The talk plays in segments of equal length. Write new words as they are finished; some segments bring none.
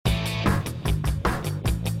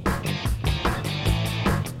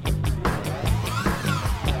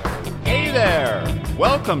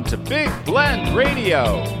Welcome to Big Blend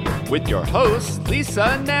Radio with your hosts, Lisa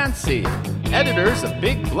and Nancy, editors of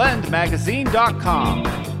BigBlendMagazine.com.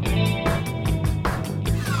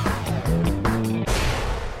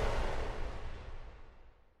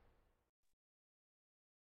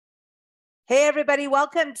 Hey, everybody.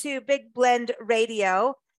 Welcome to Big Blend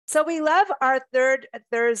Radio. So we love our third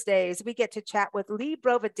Thursdays. We get to chat with Lee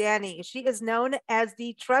Brovedani. She is known as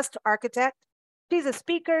the Trust Architect. She's a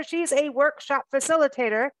speaker. She's a workshop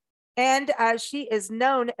facilitator. And she is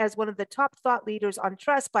known as one of the top thought leaders on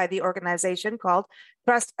trust by the organization called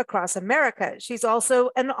Trust Across America. She's also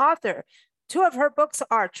an author. Two of her books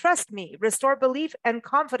are Trust Me, Restore Belief and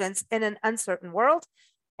Confidence in an Uncertain World,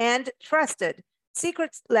 and Trusted,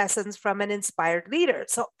 Secret Lessons from an Inspired Leader.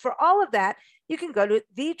 So for all of that, you can go to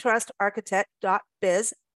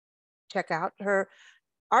thetrustarchitect.biz, check out her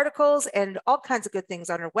articles and all kinds of good things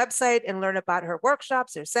on her website and learn about her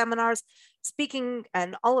workshops, her seminars, speaking,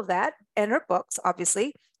 and all of that, and her books, obviously.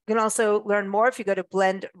 You can also learn more if you go to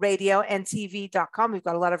blendradioandtv.com. We've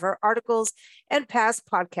got a lot of her articles and past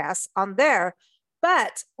podcasts on there.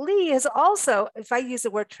 But Lee has also, if I use the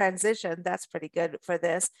word transition, that's pretty good for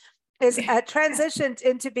this, is transitioned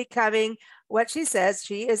into becoming what she says.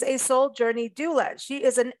 She is a soul journey doula. She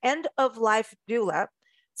is an end-of-life doula.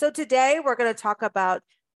 So today we're going to talk about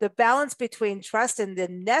the balance between trust and the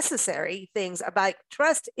necessary things about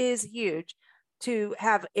trust is huge to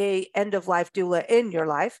have a end-of-life doula in your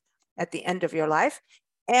life at the end of your life.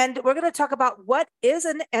 And we're going to talk about what is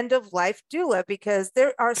an end-of-life doula, because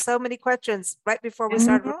there are so many questions. Right before we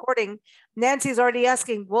started recording, Nancy's already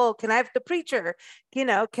asking, well, can I have the preacher? You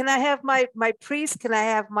know, can I have my priest? Can I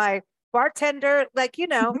have my bartender? Like, you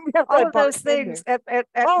know, all of those things at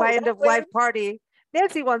my end-of-life party.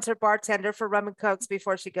 Nancy wants her bartender for rum and cokes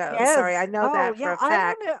before she goes. Yes. Sorry, I know that for a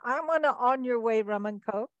fact. I want to on your way rum and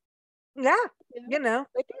coke. Yeah, you know.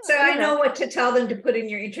 So I know what to tell them to put in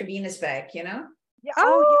your intravenous bag, you know? Yeah.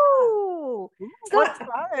 Oh, yeah. That's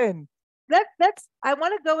fun. That's. I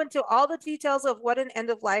want to go into all the details of what an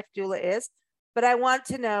end-of-life doula is, but I want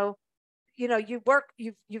to know, you know, you've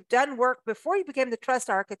done work before you became the trust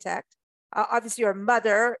architect. Obviously, you're a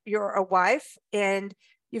mother, you're a wife, and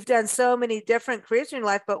you've done so many different careers in your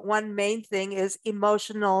life, but one main thing is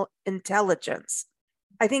emotional intelligence.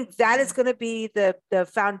 I think that is going to be the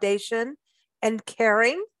foundation, and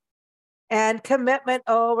caring and commitment.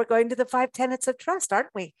 Oh, we're going to the 5 tenets of trust, aren't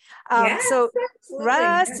we? Yes, so absolutely.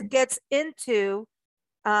 trust gets into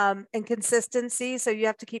inconsistency. So you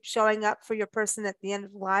have to keep showing up for your person at the end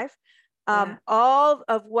of life. All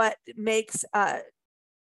of what makes,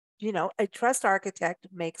 you know, a trust architect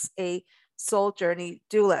makes a soul journey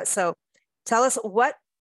doula. So tell us what,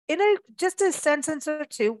 just a sentence or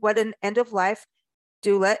two, what an end-of-life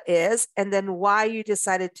doula is, and then why you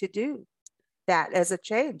decided to do that as a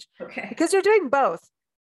change. Okay. Because you're doing both.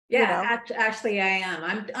 Yeah, you know? actually I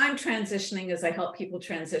am. I'm transitioning as I help people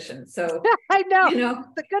transition. So I know, you know,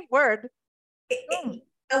 it's a good word.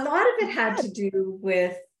 A lot of it had to do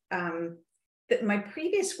with my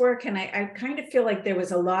previous work, and I kind of feel like there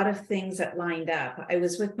was a lot of things that lined up. I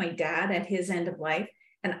was with my dad at his end of life,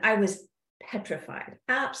 and I was petrified,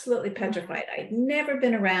 absolutely petrified. I'd never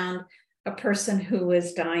been around a person who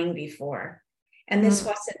was dying before. And this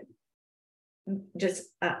wasn't just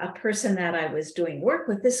a person that I was doing work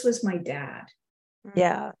with. This was my dad.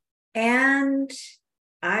 Yeah. And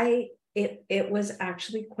it was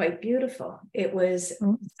actually quite beautiful. It was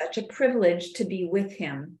such a privilege to be with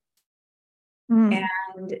him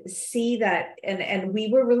and see that. And we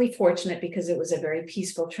were really fortunate because it was a very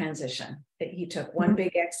peaceful transition. He took one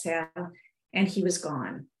big exhale and he was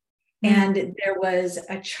gone. And there was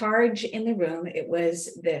a charge in the room. It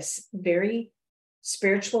was this very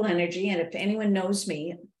spiritual energy. And if anyone knows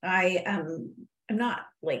me, I'm not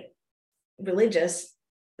like religious,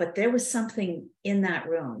 but there was something in that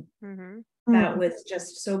room that was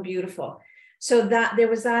just so beautiful. So that there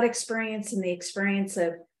was that experience, and the experience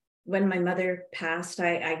of when my mother passed.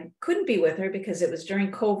 I couldn't be with her because it was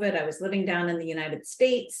during COVID. I was living down in the United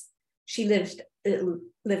States. She lived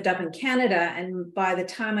up in Canada. And by the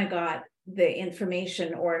time I got the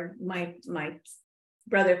information, or my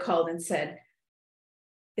brother called and said,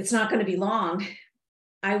 it's not going to be long,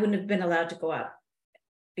 I wouldn't have been allowed to go up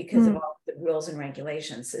because of all the rules and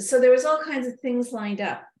regulations. So there was all kinds of things lined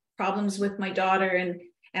up, problems with my daughter.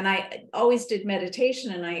 And I always did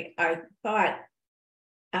meditation. And I thought,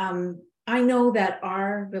 I know that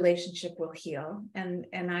our relationship will heal. And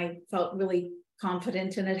I felt really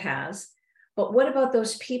confident, and it has. But what about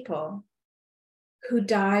those people who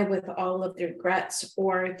die with all of their regrets,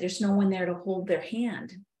 or there's no one there to hold their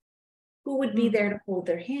hand? Who would be there to hold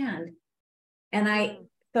their hand? And I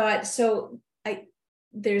thought,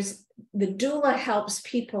 there's the doula helps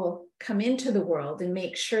people come into the world and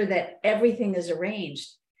make sure that everything is arranged.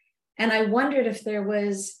 And I wondered if there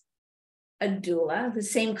was a doula, the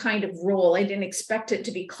same kind of role. I didn't expect it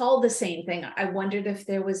to be called the same thing. I wondered if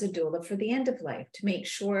there was a doula for the end of life, to make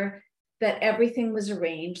sure that everything was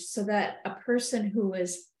arranged so that a person who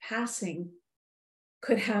was passing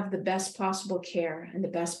could have the best possible care and the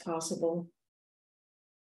best possible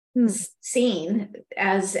scene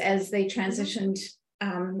as they transitioned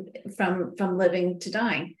from living to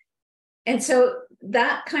dying. And so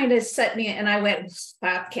that kind of set me, and I went,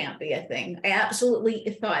 that can't be a thing. I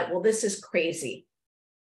absolutely thought, well, this is crazy.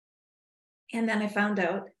 And then I found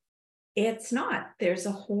out it's not. There's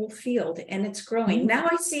a whole field and it's growing. Now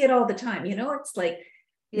I see it all the time. It's like,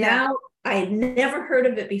 now I had never heard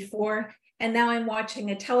of it before. And now I'm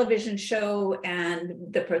watching a television show and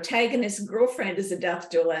the protagonist's girlfriend is a death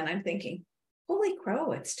doula. And I'm thinking, holy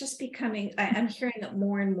crow, it's just becoming, I'm hearing it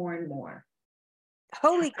more and more and more.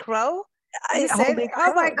 Holy crow?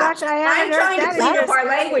 Oh my gosh, I'm trying to clean up our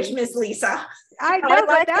language, Miss Lisa. I know,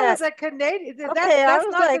 but that was a Canadian. That's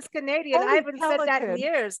not like, just Canadian. I haven't said that in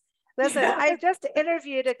years. Listen, I just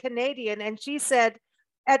interviewed a Canadian and she said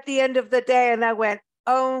at the end of the day, and I went,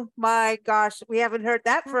 oh my gosh, we haven't heard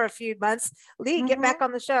that for a few months. Lee, get back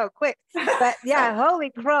on the show quick. But yeah, holy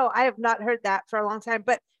crow. I have not heard that for a long time,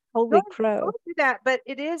 but holy crow. Don't do that. But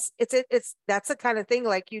it's that's the kind of thing,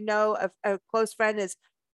 like, a close friend is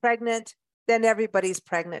pregnant, then everybody's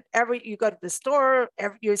pregnant. You go to the store,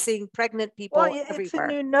 you're seeing pregnant people everywhere. It's a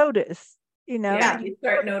new notice, Yeah, you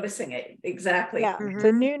start noticing it. Exactly. Yeah, it's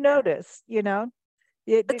a new notice,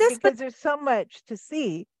 because there's so much to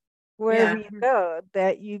see wherever you go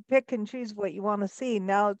that you pick and choose what you want to see.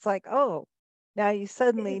 Now it's like, oh, now you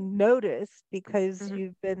suddenly notice because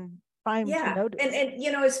you've been primed to notice.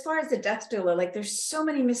 And as far as the death doula, like, there's so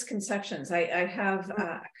many misconceptions. I have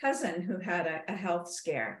a cousin who had a health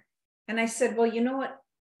scare. And I said, well, you know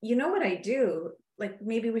what I do? Like,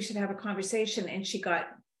 maybe we should have a conversation. And she got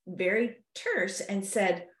very terse and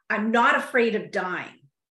said, I'm not afraid of dying.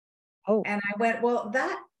 Oh. And I went, well,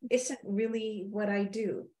 that isn't really what I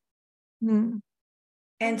do.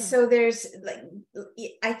 And so there's, like,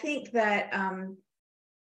 I think that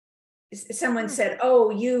someone said,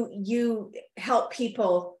 oh, you help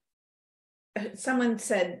people. Someone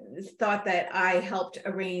thought that I helped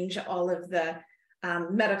arrange all of the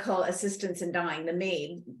medical assistance in dying, the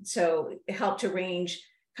maid. So it helped arrange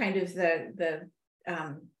kind of the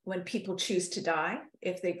when people choose to die,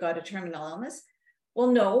 if they've got a terminal illness.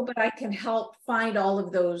 Well, no, but I can help find all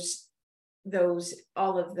of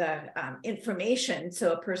the information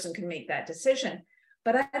so a person can make that decision.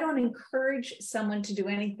 But I don't encourage someone to do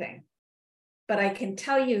anything. But I can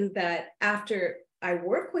tell you that after I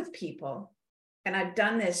work with people, and I've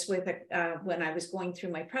done this with when I was going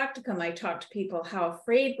through my practicum, I talked to people, how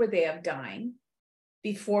afraid were they of dying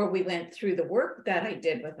before we went through the work that I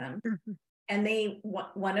did with them. And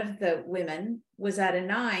one of the women was at a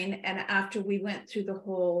 9, and after we went through the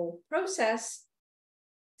whole process,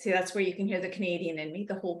 see, that's where you can hear the Canadian in me,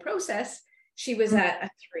 the whole process, she was at a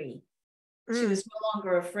 3. She was no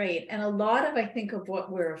longer afraid. And a lot of, I think, of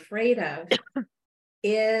what we're afraid of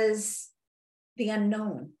is the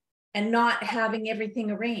unknown and not having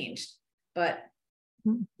everything arranged. But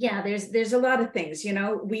yeah, there's a lot of things,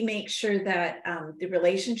 we make sure that the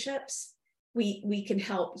relationships, we can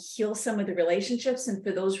help heal some of the relationships. And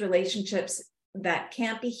for those relationships that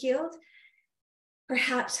can't be healed,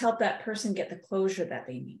 perhaps help that person get the closure that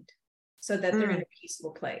they need so that they're in a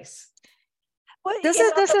peaceful place. Well, this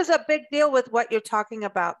is a big deal with what you're talking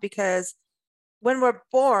about, because when we're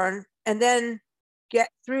born and then get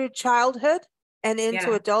through childhood and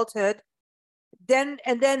into adulthood, then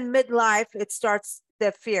midlife, it starts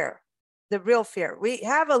the fear, the real fear. We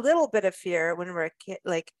have a little bit of fear when we're a kid,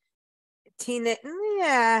 like teenage,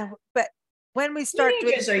 but when we start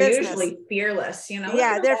teenagers doing business, usually fearless,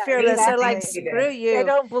 Yeah, they're fearless. They're like, screw you. They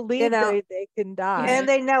don't believe they can die, and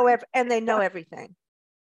they know everything.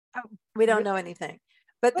 We don't know anything,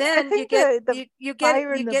 but then you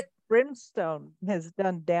get brimstone has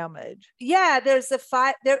done damage. Yeah, there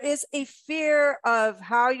is a fear of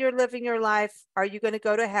how you're living your life. Are you going to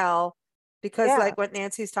go to hell? Because like what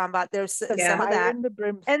Nancy's talking about, there's some of that,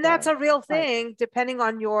 and that's a real thing, depending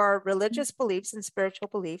on your religious beliefs and spiritual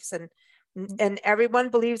beliefs, and everyone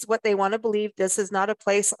believes what they want to believe. This is not a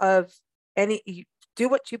place of you do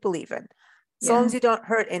what you believe in, as long as you don't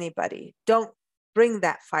hurt anybody. Don't bring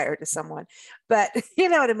that fire to someone, but you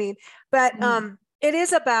know what I mean. But it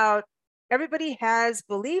is about, everybody has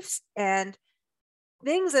beliefs, and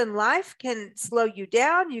things in life can slow you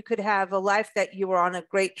down. You could have a life that you were on a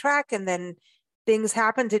great track and then things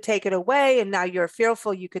happen to take it away. And now you're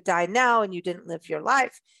fearful you could die now and you didn't live your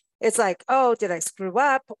life. It's like, oh, did I screw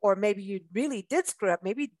up? Or maybe you really did screw up.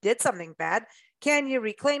 Maybe you did something bad. Can you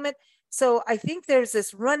reclaim it? So I think there's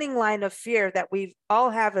this running line of fear that we all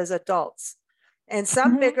have as adults, and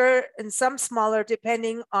some bigger and some smaller,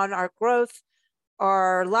 depending on our growth,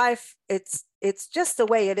 our life. It's just the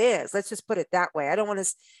way it is. Let's just put it that way. I don't want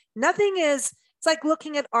to, nothing is, it's like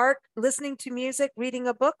looking at art, listening to music, reading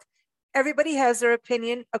a book. Everybody has their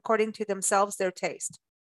opinion according to themselves, their taste.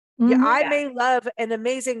 Yeah, I may love an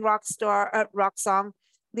amazing rock song.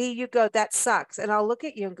 Lee, you go, that sucks. And I'll look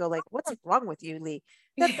at you and go like, what's wrong with you, Lee?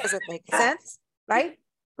 That doesn't make sense, right?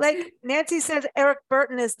 Like Nancy says, Eric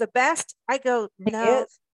Burton is the best. I go, no,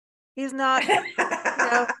 he's not.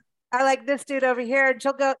 I like this dude over here. And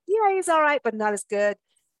she'll go, yeah, he's all right, but not as good.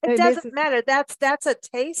 It doesn't matter. That's a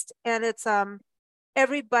taste. And it's,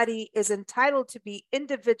 everybody is entitled to be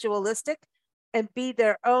individualistic and be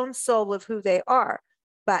their own soul of who they are.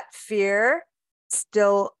 But fear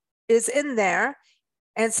still is in there.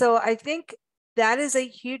 And so I think that is a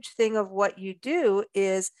huge thing of what you do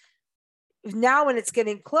is now when it's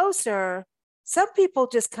getting closer, some people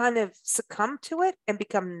just kind of succumb to it and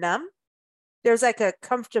become numb. There's like a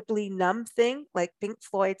comfortably numb thing, like Pink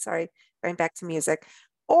Floyd, sorry, going back to music.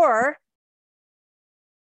 Or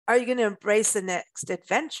are you going to embrace the next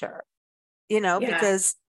adventure?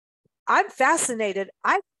 Because I'm fascinated.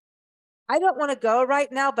 I don't want to go right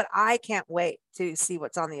now, but I can't wait to see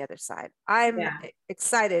what's on the other side. I'm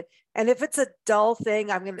excited. And if it's a dull thing,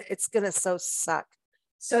 it's going to so suck.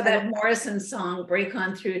 So that Morrison song, Break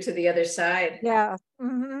On Through to the Other Side. Yeah.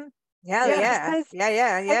 Yeah.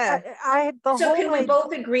 So can we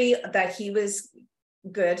both agree that he was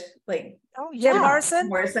good? Like, Jim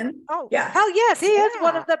Morrison? Oh, yeah. Hell yes, he is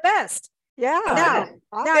one of the best. Yeah. Now,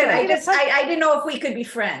 I didn't know if we could be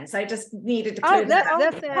friends. I just needed to clear that up.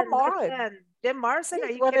 Listen, Jim Morrison, are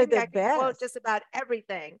you kidding me? I can quote just about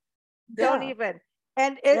everything. Don't even.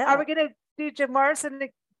 And are we going to do Jim Morrison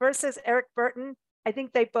versus Eric Burton? I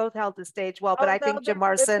think they both held the stage well, but I think Jim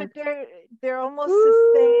Morrison. They're almost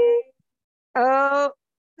the same. Oh,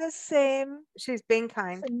 the same. She's being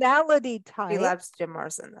kind. Personality type. He loves Jim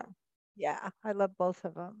Morrison though. Yeah, I love both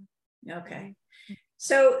of them. Okay.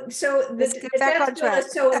 So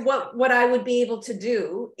what I would be able to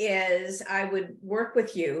do is I would work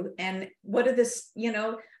with you, and what are this,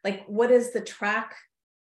 like what is the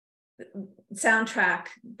soundtrack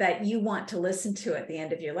that you want to listen to at the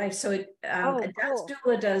end of your life? So a death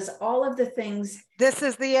doula does all of the things. This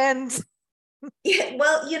is the end. Yeah,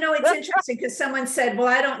 well, it's interesting because someone said, well,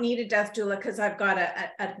 I don't need a death doula because I've got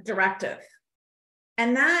a directive,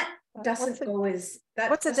 and that doesn't go as that.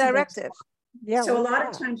 What's a directive? Yeah. So a lot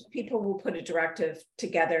of times people will put a directive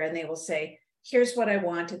together and they will say, here's what I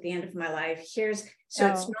want at the end of my life. It's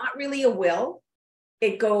not really a will.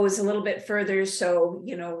 It goes a little bit further. So,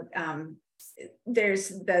 there's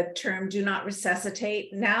the term do not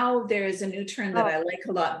resuscitate. Now there's a new term that I like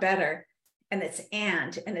a lot better. And it's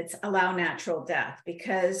it's allow natural death,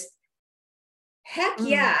 because heck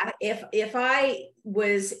yeah, if I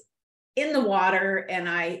was in the water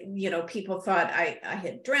and people thought I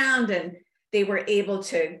had drowned and they were able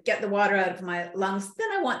to get the water out of my lungs,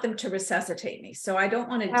 then I want them to resuscitate me. So I don't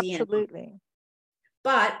want to DNR. Absolutely.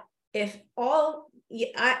 But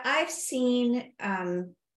I've seen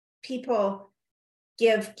people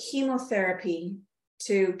give chemotherapy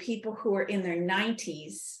to people who are in their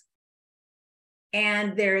 90s,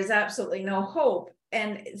 and there is absolutely no hope.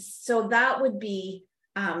 And so that would be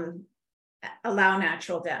allow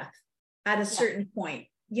natural death at a certain point.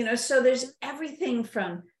 So there's everything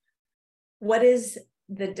from what is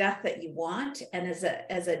the death that you want, and as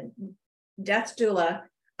a death doula,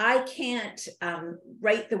 I can't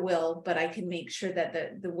write the will, but I can make sure that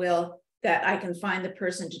the will, that I can find the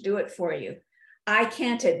person to do it for you. I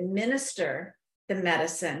can't administer the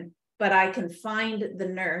medicine, but I can find the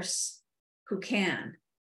nurse who can.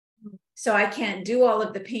 So I can't do all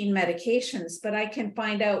of the pain medications, but I can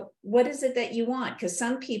find out what is it that you want, because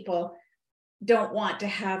some people don't want to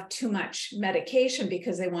have too much medication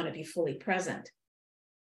because they want to be fully present.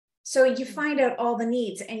 So you find out all the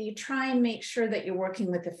needs and you try and make sure that you're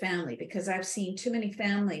working with the family, because I've seen too many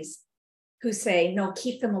families who say, no,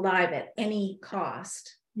 keep them alive at any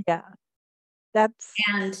cost. Yeah.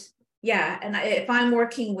 And if I'm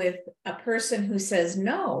working with a person who says,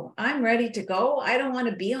 no, I'm ready to go. I don't want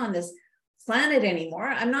to be on this planet anymore.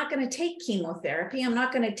 I'm not going to take chemotherapy. I'm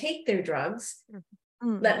not going to take their drugs.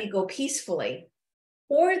 Let me go peacefully.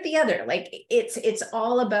 Or the other, like it's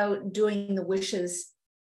all about doing the wishes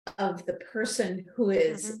of the person who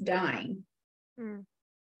is dying.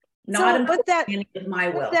 Not so with that, of my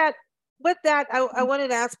will. With that, I wanted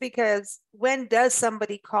to ask, because when does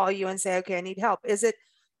somebody call you and say, okay, I need help? Is it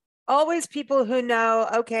always people who know,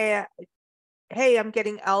 okay, hey, I'm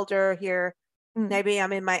getting elder here. Maybe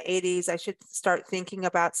I'm in my 80s. I should start thinking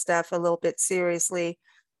about stuff a little bit seriously.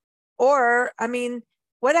 Or, I mean,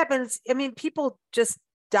 what happens? I mean, people just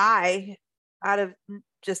die out of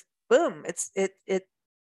just boom. It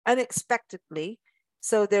unexpectedly.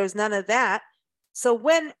 So there's none of that. So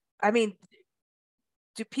when, I mean,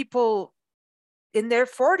 do people in their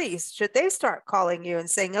 40s, should they start calling you and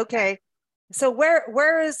saying, okay, so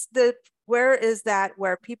where is that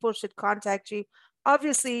where people should contact you?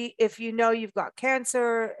 Obviously, if you know you've got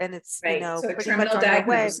cancer and it's, right. you know, so pretty terminal much on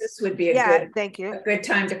diagnosis your way, would be a good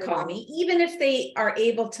time to call me. Even if they are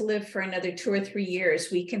able to live for another 2 or 3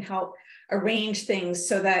 years, we can help arrange things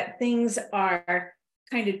so that things are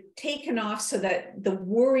kind of taken off, so that the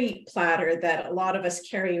worry platter that a lot of us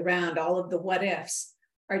carry around, all of the what ifs,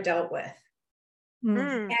 are dealt with.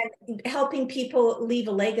 And helping people leave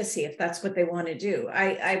a legacy if that's what they want to do.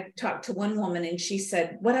 I talked to one woman and she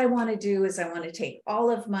said, what I want to do is I want to take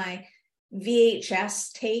all of my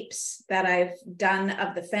VHS tapes that I've done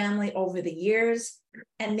of the family over the years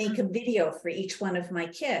and make a video for each one of my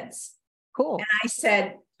kids. Cool. And I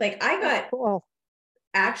said, like, I got, cool.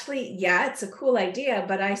 Actually, yeah, it's a cool idea.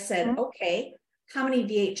 But I said, okay, how many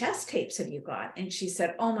VHS tapes have you got? And she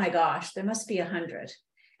said, oh my gosh, there must be 100.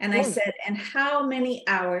 And I said, and how many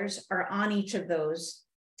hours are on each of those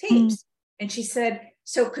tapes? And she said,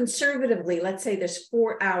 so conservatively, let's say there's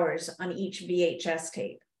 4 hours on each VHS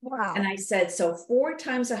tape. Wow. And I said, so 4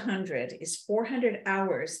 times 100 is 400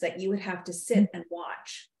 hours that you would have to sit and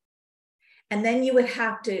watch. And then you would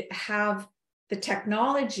have to have the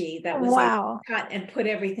technology that was able to cut and put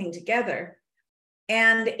everything together.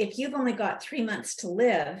 And if you've only got 3 months to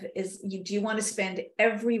live, do you want to spend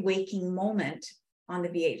every waking moment on the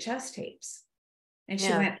VHS tapes? And she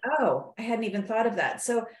went, oh, I hadn't even thought of that.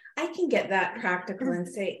 So I can get that practical and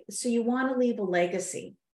say, so you want to leave a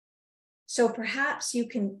legacy. So perhaps you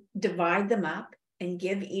can divide them up and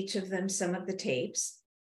give each of them some of the tapes.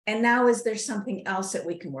 And now is there something else that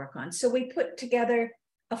we can work on? So we put together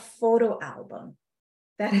a photo album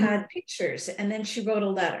that had pictures, and then she wrote a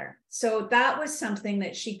letter. So that was something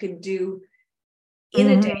that she could do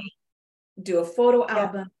in a day, do a photo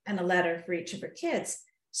album and a letter for each of her kids.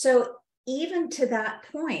 So even to that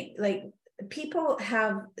point, like, people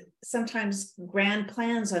have sometimes grand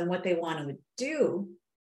plans on what they want to do.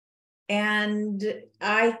 And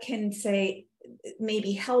I can say,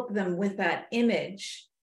 maybe help them with that image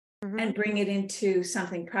and bring it into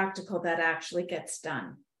something practical that actually gets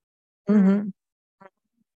done.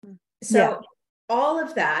 So all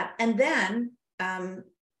of that. And then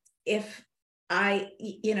if I,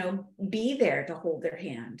 be there to hold their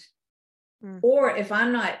hand, or if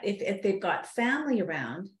I'm not, if they've got family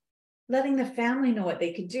around, letting the family know what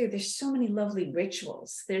they could do. There's so many lovely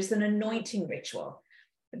rituals. There's an anointing ritual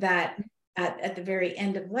that at the very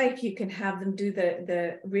end of life, you can have them do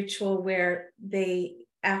the ritual where they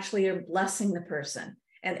actually are blessing the person.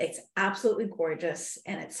 And it's absolutely gorgeous.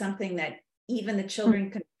 And it's something that even the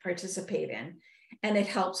children can participate in. And it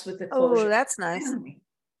helps with the closure. Oh, that's nice.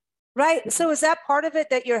 Right. So is that part of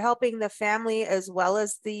it, that you're helping the family as well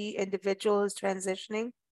as the individual who's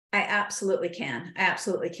transitioning? I absolutely can. I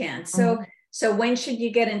absolutely can. So when should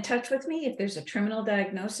you get in touch with me? If there's a terminal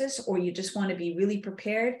diagnosis, or you just want to be really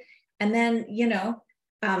prepared. And then,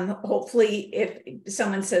 hopefully if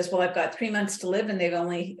someone says, well, I've got 3 months to live and they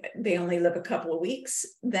only live a couple of weeks,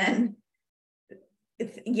 then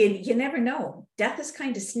you never know. Death is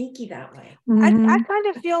kind of sneaky that way. I kind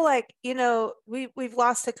of feel like, we've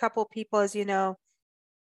lost a couple people, as you know,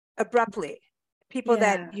 abruptly. People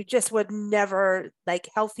that you just would never, like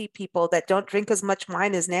healthy people that don't drink as much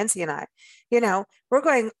wine as Nancy and I, we're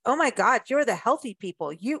going, oh my God, you're the healthy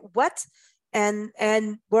people. You what? And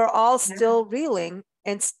we're all still reeling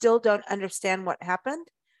and still don't understand what happened.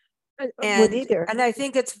 And I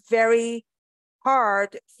think it's very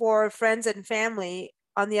hard for friends and family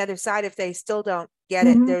on the other side if they still don't get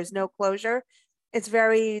it. There's no closure. It's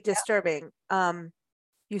very disturbing.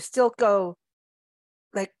 You still go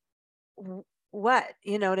like, what,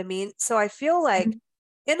 you know what I mean? So I feel like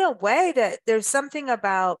in a way that there's something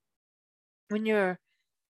about when you're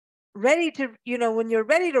ready to, when you're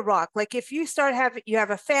ready to rock, like if you have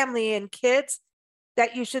a family and kids,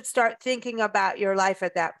 that you should start thinking about your life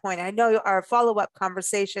at that point. I know our follow-up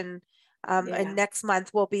conversation and next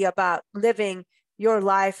month will be about living your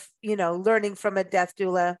life, learning from a death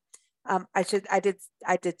doula.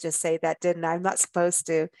 I did just say that, didn't I? I'm not supposed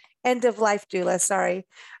to. End-of-Life-Doula, sorry.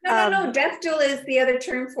 No. Death doula is the other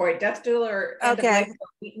term for it. Death doula or okay.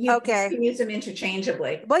 You can use them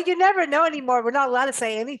interchangeably. Well, you never know anymore. We're not allowed to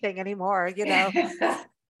say anything anymore, you know.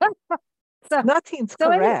 So nothing's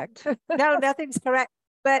correct. No, nothing's correct.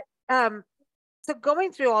 But so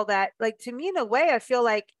going through all that, like, to me, in a way, I feel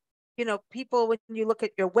like, you know, people, when you look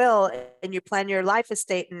at your will and you plan your life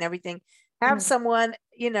estate and everything, have someone,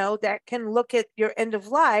 you know, that can look at your end of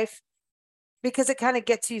life, because it kind of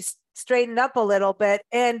gets you straightened up a little bit.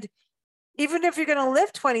 And even if you're going to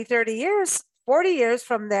live 20, 30 years, 40 years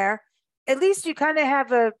from there, at least you kind of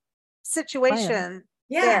have a situation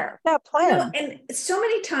there. That plan. You know, and so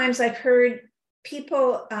many times I've heard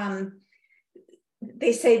people,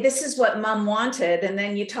 they say, this is what mom wanted. And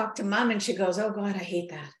then you talk to mom and she goes, oh God, I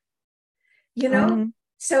hate that. You know?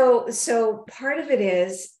 So part of it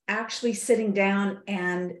is actually sitting down.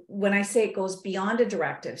 And when I say it goes beyond a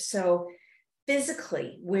directive, so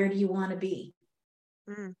physically, where do you want to be?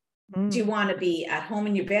 Do you want to be at home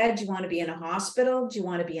in your bed? Do you want to be in a hospital? Do you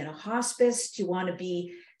want to be in a hospice? Do you want to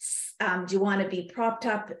be propped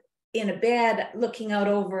up in a bed looking out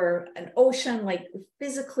over an ocean? Like,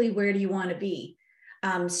 physically, where do you want to be?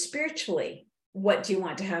 Spiritually, what do you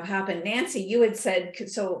want to have happen? Nancy, you had said,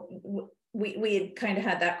 so we had kind of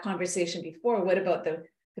had that conversation before. What about the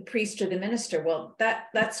priest or the minister? Well,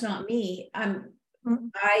 that's not me.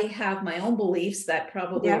 I have my own beliefs that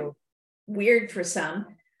probably are weird for some,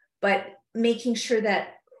 but making sure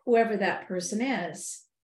that whoever that person is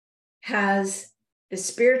has the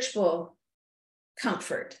spiritual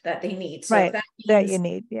comfort that they need. So right, that you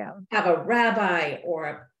need, have a rabbi or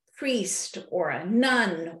a priest or a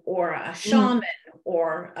nun or a shaman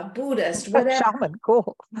or a Buddhist, whatever. A shaman,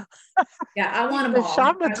 cool. Yeah, I want them all.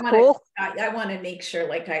 Shaman's cool. I want to make sure,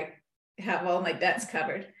 like, I have all my bets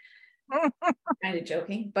covered. Kind of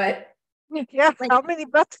joking, but yeah, like, how many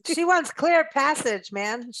bets? She wants clear passage,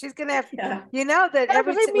 man. She's gonna have, you know, that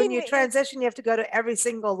when you transition, you have to go to every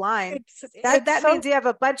single line. That means you have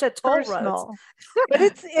a bunch of toll roads. But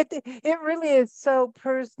it really is so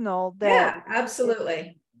personal that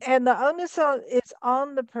absolutely. And the onus is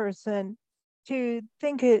on the person to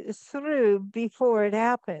think it through before it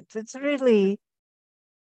happens. It's really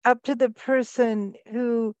up to the person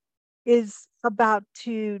who is about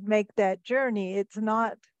to make that journey. It's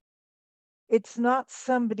not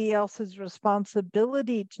somebody else's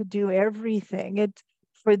responsibility to do everything.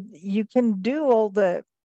 You can do all the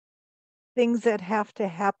things that have to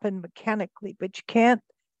happen mechanically, but you can't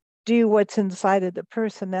do what's inside of the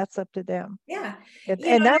person. That's up to them. Yeah.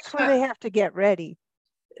 And that's where they have to get ready.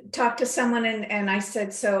 Talk to someone and I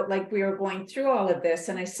said, so, like, we were going through all of this,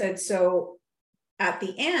 and I said, so at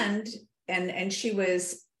the end, and she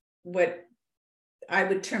was what I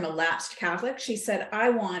would term a lapsed Catholic. She said,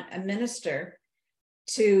 I want a minister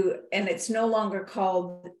to, and it's no longer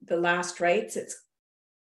called the last rites. It's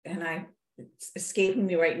escaping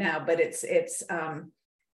me right now, but it's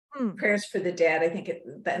prayers for the dead. I think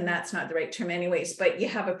and that's not the right term anyways, but you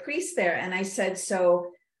have a priest there. And I said,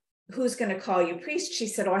 so who's going to call you priest? She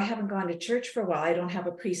said, oh, I haven't gone to church for a while. I don't have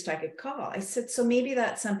a priest I could call. I said, so maybe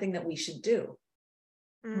that's something that we should do.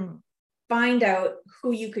 Find out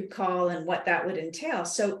who you could call and what that would entail.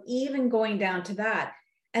 So even going down to that,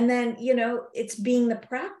 and then, you know, it's being the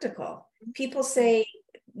practical. People say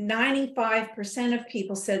 95% of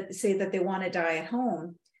people say that they want to die at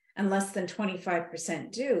home, and less than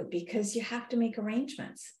 25% do, because you have to make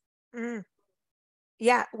arrangements.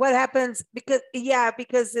 Yeah, what happens because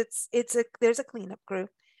there's a cleanup crew.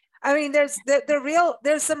 I mean,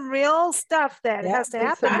 there's some real stuff that has to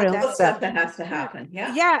happen. Stuff that has to happen.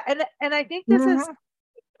 Yeah. Yeah, and I think this is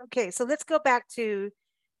okay. So let's go back to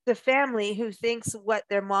the family who thinks what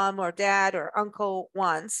their mom or dad or uncle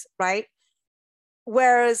wants, right?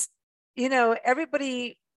 Whereas, you know,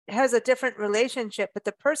 everybody has a different relationship, but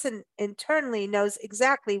the person internally knows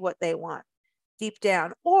exactly what they want deep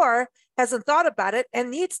down, or hasn't thought about it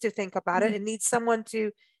and needs to think about it and needs someone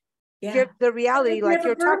to give the reality, like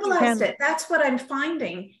you're talking about. That's what I'm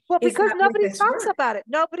finding. Well, because nobody talks about it.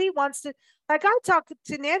 Nobody wants to. Like, I talk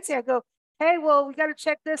to Nancy, I go, hey, well, we got to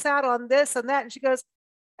check this out on this and that. And she goes,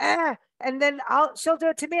 and then she'll do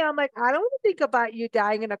it to me. I'm like, I don't want to think about you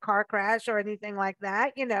dying in a car crash or anything like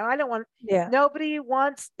that. You know, I don't want, nobody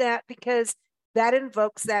wants that, because that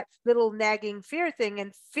invokes that little nagging fear thing.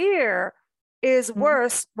 And fear is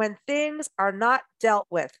worse when things are not dealt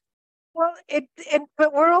with. Well,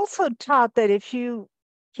 but we're also taught that if you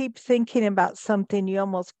keep thinking about something, you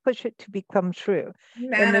almost push it to become true.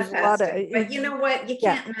 Manifest. But you know what? You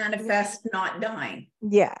can't manifest not dying.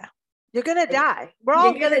 Yeah. You're going to die. We're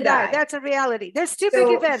all going to die. That's a reality. There's two big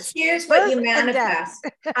events. Here's what you manifest,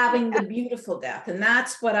 having the beautiful death. And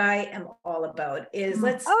that's what I am all about, is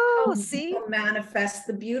let's help people manifest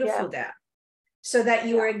the beautiful death, so that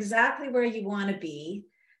you are exactly where you want to be,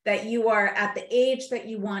 that you are at the age that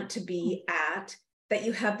you want to be at, that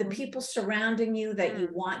you have the people surrounding you that you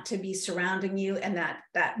want to be surrounding you, and that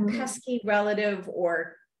pesky relative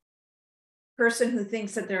or person who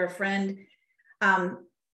thinks that they're a friend,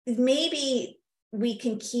 maybe we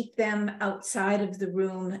can keep them outside of the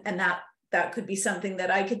room, and that could be something that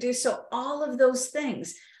I could do. So all of those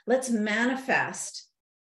things, let's manifest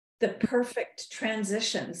the perfect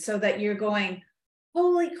transition, so that you're going,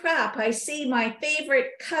 holy crap, I see my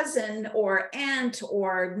favorite cousin or aunt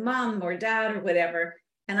or mom or dad or whatever,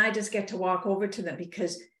 and I just get to walk over to them.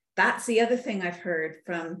 Because that's the other thing I've heard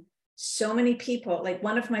from so many people. Like,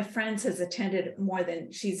 one of my friends has attended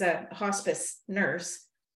she's a hospice nurse,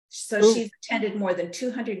 so she's attended more than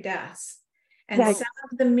 200 deaths. And some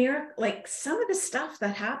of the some of the stuff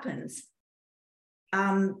that happens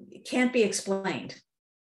can't be explained.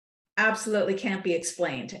 Absolutely can't be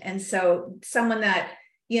explained. And so someone that,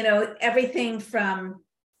 everything from,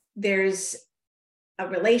 there's a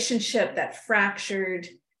relationship that fractured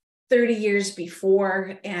 30 years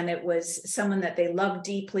before, and it was someone that they loved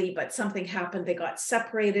deeply, but something happened. They got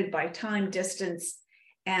separated by time, distance,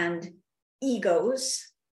 and egos.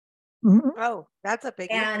 Oh, that's a big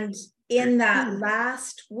one. And in that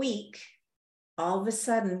last week, all of a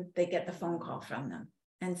sudden they get the phone call from them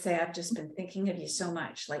and say, I've just been thinking of you so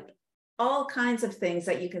much. Like, all kinds of things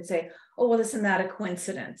that you can say, oh, well, isn't that a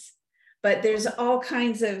coincidence? But there's all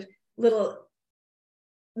kinds of little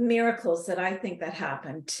miracles that I think that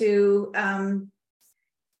happen to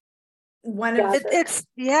one of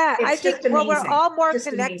I think we're all more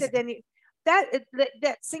connected than you. That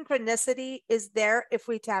synchronicity is there if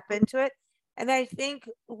we tap into it. And I think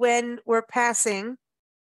when we're passing,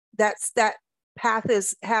 that path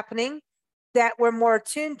is happening, that we're more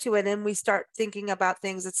attuned to it, and we start thinking about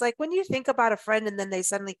things. It's like when you think about a friend and then they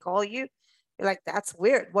suddenly call you, you're like, that's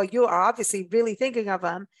weird. Well, you are obviously really thinking of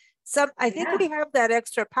them. I think we have that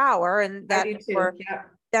extra power and that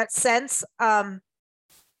that sense, and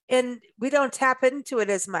we don't tap into it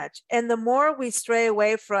as much. And the more we stray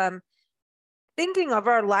away from thinking of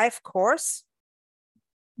our life course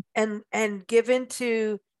and give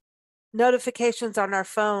into notifications on our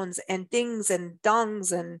phones and dings and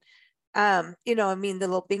dongs and the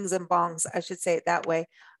little bings and bongs, I should say it that way,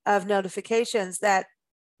 of notifications, that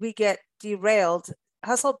we get derailed.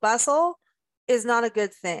 Hustle bustle is not a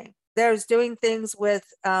good thing. There's doing things with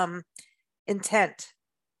intent.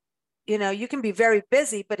 You can be very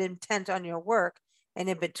busy, but intent on your work, and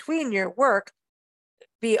in between your work,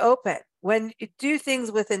 be open. When you do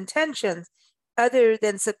things with intentions, other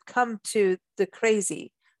than succumb to the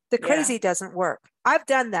crazy doesn't work. I've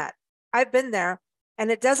done that. I've been there,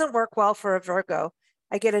 and it doesn't work well for a Virgo.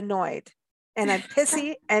 I get annoyed, and I'm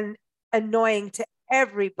pissy and annoying to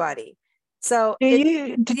everybody. So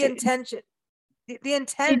the intent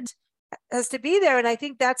has to be there. And I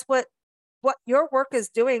think that's what your work is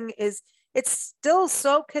doing, is it's still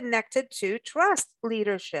so connected to trust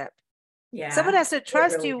leadership. Yeah. Someone has to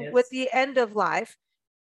trust you with the end of life,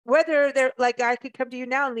 whether they're like, I could come to you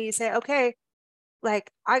now and you say, okay,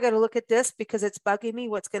 like, I got to look at this because it's bugging me.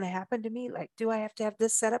 What's going to happen to me? Like, do I have to have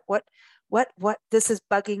this set up? What this is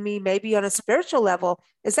bugging me, maybe on a spiritual level.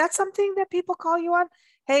 Is that something that people call you on?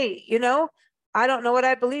 Hey, I don't know what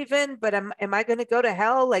I believe in, but am I going to go to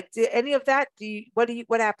hell? Like, do any of that? What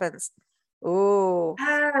happens? Oh,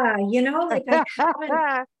 like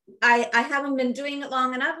I haven't been doing it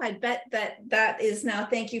long enough. I bet that is now,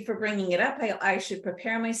 thank you for bringing it up. I should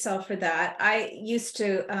prepare myself for that. I used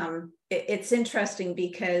to, it's interesting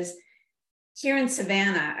because here in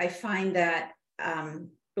Savannah, I find that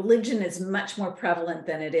religion is much more prevalent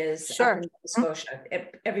than it is up in Nova Scotia.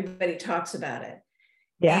 Everybody talks about it.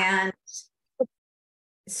 Yeah. And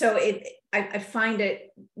so I find it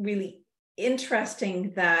really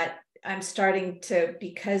interesting that I'm starting to,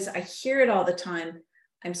 because I hear it all the time,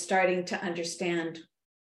 I'm starting to understand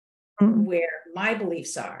where my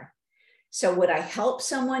beliefs are. So would I help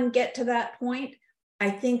someone get to that point? I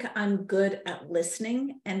think I'm good at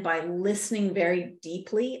listening. And by listening very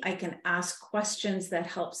deeply, I can ask questions that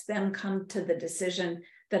helps them come to the decision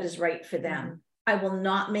that is right for them. I will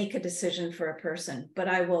not make a decision for a person, but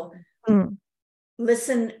I will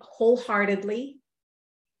listen wholeheartedly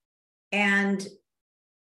and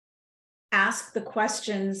ask the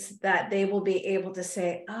questions that they will be able to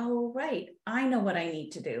say, oh, right, I know what I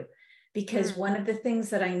need to do. Because one of the things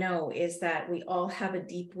that I know is that we all have a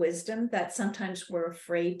deep wisdom that sometimes we're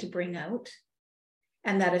afraid to bring out.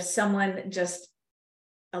 And that if someone just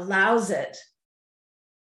allows it,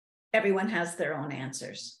 everyone has their own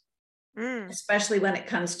answers, especially when it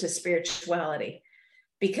comes to spirituality.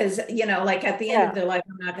 Because, you know, like at the end of their life,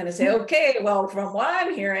 I'm not going to say, okay, well, from what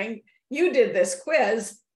I'm hearing, you did this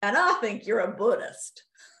quiz and I think you're a Buddhist.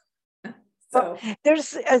 So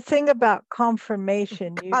there's a thing about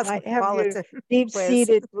confirmation. You might have your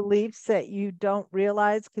deep-seated beliefs that you don't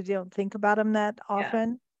realize because you don't think about them that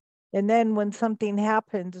often. And then when something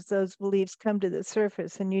happens, those beliefs come to the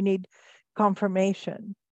surface and you need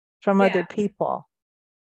confirmation from other people.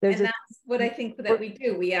 And that's what I think that we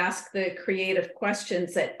do. We ask the creative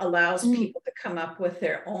questions that allows people to come up with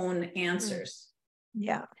their own answers.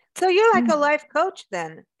 Yeah. So you're like a life coach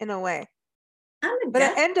then, in a way. But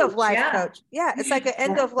an end-of-life coach. Yeah, it's like an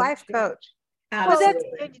end-of-life coach.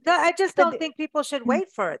 Absolutely. Well, I just don't think people should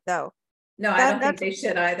wait for it, though. No, I don't think they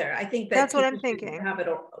should either. I think that that's what I'm thinking. Have it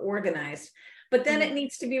organized, but then it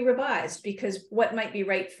needs to be revised, because what might be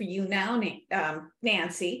right for you now,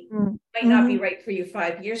 Nancy, might not be right for you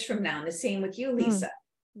 5 years from now. And the same with you, Lisa.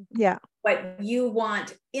 Yeah. What you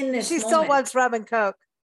want in this She still wants rum and Coke.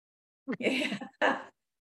 Yeah.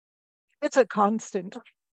 It's a constant.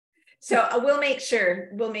 So we'll make sure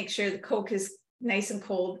the Coke is nice and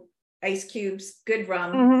cold, ice cubes, good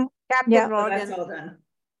rum. Captain Morgan. That's all done.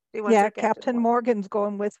 Yeah, Captain Morgan's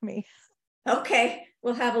going with me. Okay,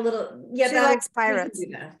 we'll have a little. Yeah, she likes pirates.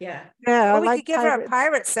 Yeah. Yeah, we could give her a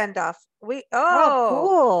pirate send off.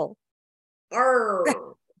 Cool. But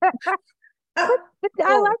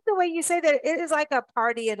I like the way you say that. It is like a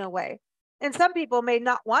party in a way, and some people may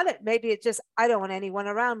not want it. Maybe it's just I don't want anyone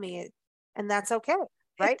around me, and that's okay,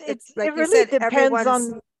 right? It's like it really depends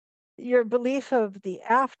on your belief of the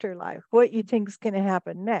afterlife, what you think is going to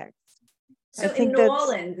happen next. So in New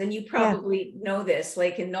Orleans, and you probably know this,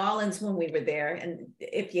 like in New Orleans when we were there, and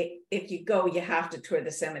if you go, you have to tour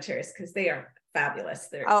the cemeteries because they are fabulous.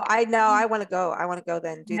 I know. I want to go. I want to go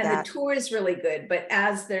then and do that. And the tour is really good. But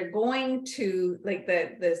as they're going to like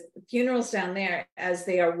the funerals down there, as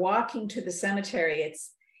they are walking to the cemetery,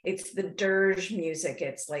 it's the dirge music.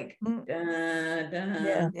 It's like and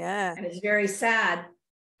it's very sad.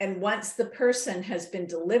 And once the person has been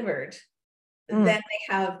delivered, then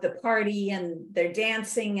they have the party and they're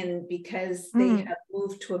dancing, and because they have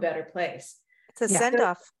moved to a better place. It's a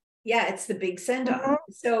send-off. Yeah, it's the big send-off.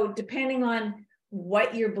 So depending on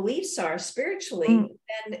what your beliefs are spiritually,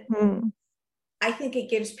 then I think it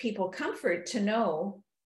gives people comfort to know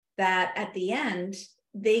that at the end,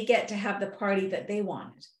 they get to have the party that they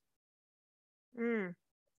wanted.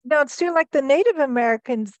 No, it's too like the Native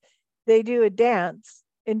Americans, they do a dance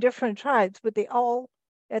in different tribes, but they all,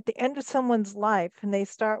 at the end of someone's life, and they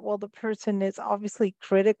start while the person is obviously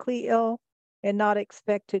critically ill and not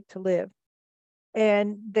expected to live.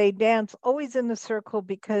 And they dance always in the circle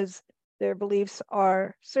because their beliefs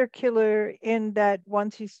are circular, in that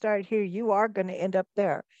once you start here, you are going to end up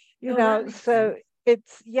there. You know, so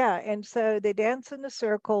it's, and so they dance in a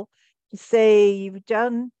circle to say you've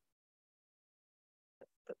done,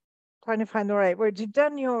 trying to find the right word, you've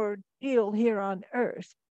done your deal here on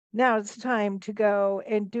earth. Now it's time to go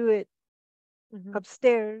and do it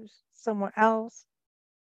upstairs, somewhere else.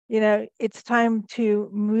 You know, it's time to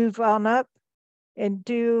move on up and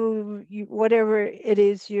do whatever it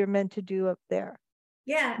is you're meant to do up there.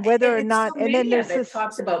 Yeah. Whether or not, and then there's this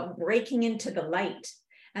talks about breaking into the light.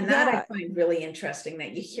 And that I find really interesting,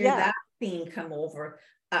 that you hear that theme come over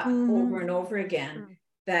and over again,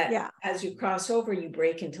 that as you cross over, you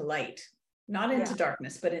break into light. Not into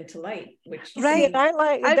darkness, but into light. Which and I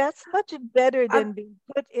like that's much better than being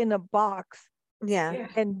put in a box,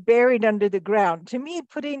 and buried under the ground. To me,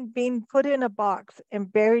 being put in a box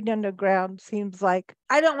and buried underground seems like,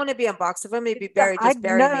 I don't want to be in a box. If I'm going to be buried, just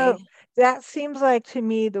bury me. That seems like to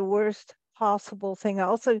me the worst possible thing. I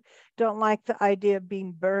also don't like the idea of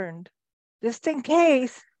being burned, just in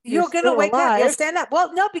case. You're going to wake up. You'll stand up.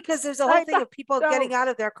 Well, no, because there's a whole thing of people getting out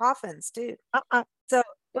of their coffins too. So.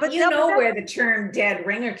 But you know where the term dead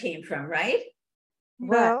ringer came from, right?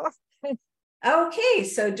 Well, okay.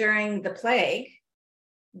 So during the plague,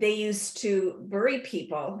 they used to bury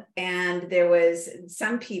people, and there was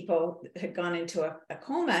some people had gone into a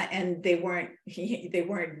coma, and they weren't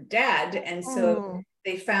dead, and so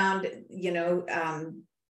they found,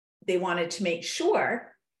 they wanted to make sure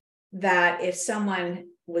that if someone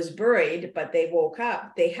was buried but they woke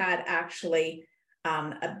up, they had actually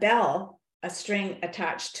a bell. A string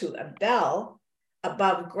attached to a bell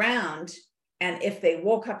above ground, and if they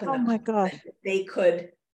woke up in the coffin, they could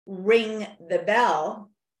ring the bell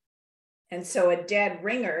And so a dead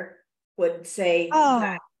ringer would say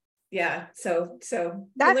that, yeah. So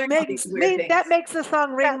that makes me, that makes the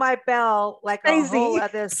song Ring My Bell like a whole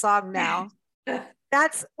other song now.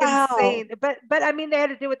 That's insane. But I mean, they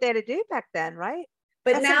had to do what they had to do back then, right?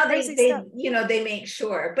 But That's now they you know, they make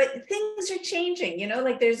sure, but things are changing, you know,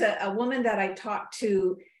 like there's a woman that I talked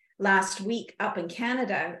to last week up in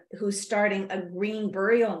Canada who's starting a green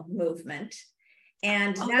burial movement.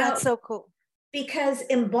 And now that's so cool. Because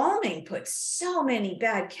embalming puts so many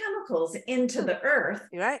bad chemicals into the earth.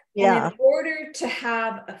 Right. And in order to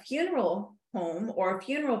have a funeral home or a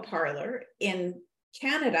funeral parlor in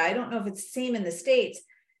Canada, I don't know if it's the same in the States,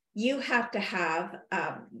 you have to have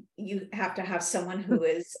someone who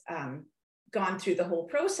has gone through the whole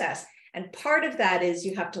process. And part of that is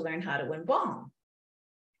you have to learn how to embalm.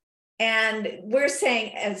 And we're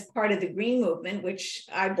saying, as part of the green movement, which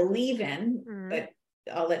I believe in, but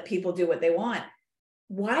I'll let people do what they want.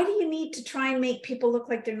 Why do you need to try and make people look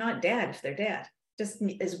like they're not dead if they're dead? Just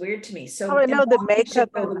is weird to me. So I know the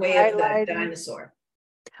makeup go the way of the dinosaur.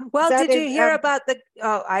 Well, did you hear about the?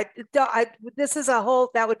 This is a whole.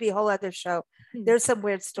 That would be a whole other show. There's some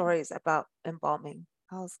weird stories about embalming.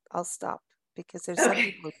 I'll stop because there's some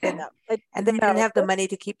people who've been up and they didn't have the money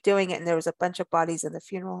to keep doing it, and there was a bunch of bodies in the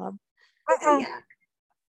funeral home.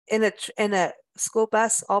 In a school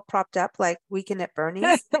bus, all propped up like Weekend at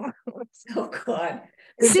Bernie's. Oh God!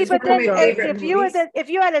 See, but then if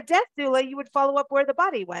you had a death doula, you would follow up where the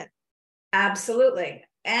body went. Absolutely,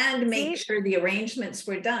 and make sure the arrangements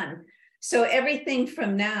were done. So everything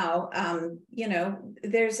from now, you know,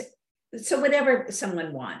 so whatever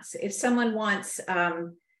someone wants. If someone wants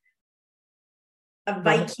a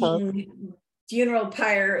Viking funeral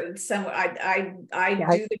pyre, I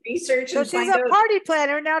do the research. So she's a party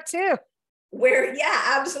planner now too. Where,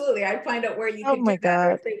 yeah, absolutely. I find out where you can do that.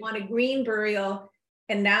 Or if they want a green burial,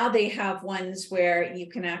 and now they have ones where you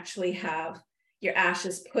can actually have your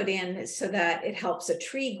ashes put in so that it helps a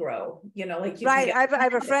tree grow. You know, like I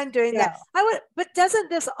have a friend doing that. But doesn't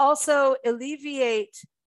this also alleviate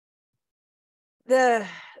the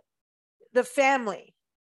family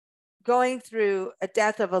going through a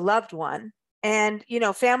death of a loved one? And you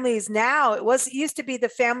know, families now, it used to be the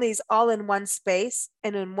families all in one space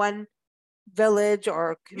and in one village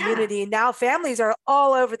or community. Now families are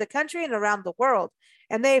all over the country and around the world,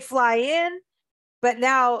 and they fly in. But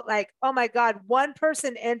now, like, oh my God, one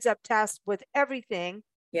person ends up tasked with everything.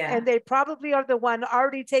 Yeah. And they probably are the one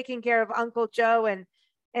already taking care of Uncle Joe and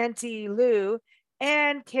Auntie Lou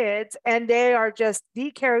and kids. And they are just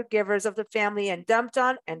the caregivers of the family and dumped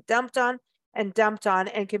on and dumped on and dumped on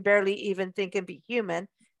and can barely even think and be human.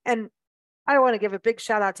 And I want to give a big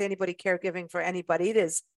shout out to anybody caregiving for anybody. It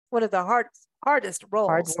is one of the hardest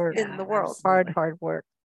roles in the world. Hard work.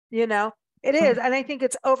 You know, it is. And I think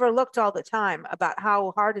it's overlooked all the time about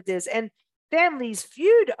how hard it is. And families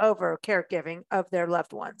feud over caregiving of their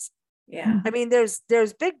loved ones. Yeah. I mean, there's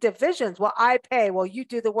big divisions. Well, I pay. Well, you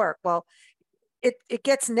do the work. Well, it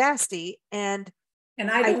gets nasty. And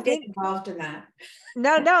I don't get involved in that.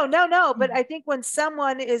 No. But I think when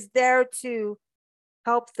someone is there to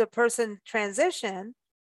help the person transition,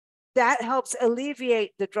 that helps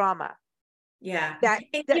alleviate the drama. Yeah. That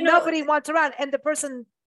nobody wants around. And the person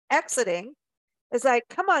exiting is like,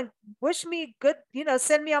 come on, wish me good, you know,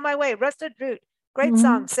 send me on my way. Rusted Root, great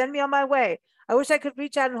song, send me on my way. I wish I could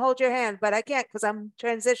reach out and hold your hand, but I can't because I'm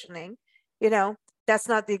transitioning. You know, that's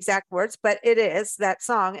not the exact words, but it is that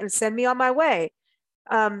song, and send me on my way.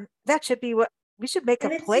 That should be what we should make a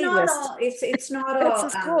playlist. It's not all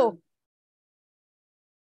cool.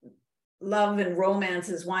 Love and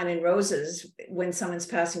romances, wine and roses when someone's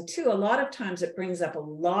passing too. A lot of times it brings up a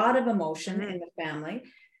lot of emotion in the family.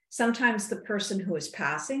 Sometimes the person who is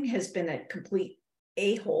passing has been a complete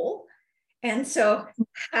a-hole. And so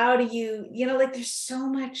how do you know, like there's so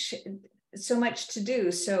much to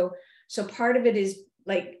do. So part of it is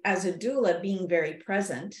like, as a doula, being very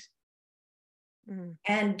present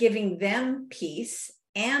and giving them peace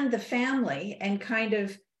and the family, and kind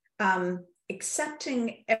of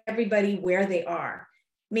accepting everybody where they are,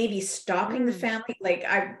 maybe stopping the family. Like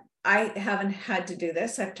I haven't had to do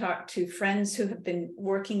this. I've talked to friends who have been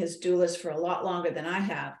working as doulas for a lot longer than I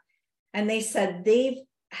have. And they said they've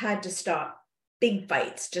had to stop big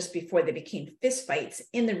fights just before they became fist fights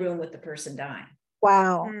in the room with the person dying.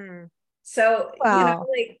 Wow. So, you know,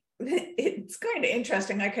 like it's kind of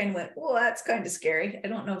interesting. I kind of went, well, that's kind of scary. I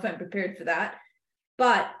don't know if I'm prepared for that,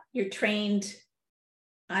 but you're trained.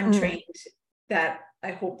 I'm trained that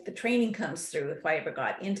I hope the training comes through if I ever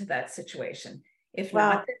got into that situation. If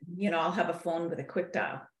not, then, you know, I'll have a phone with a quick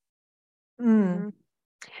dial.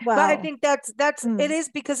 Wow. But I think that's it is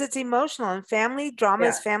because it's emotional, and family drama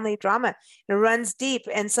is family drama. It runs deep.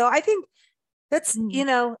 And so I think that's, you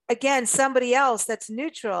know, again, somebody else that's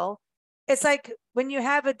neutral. It's like when you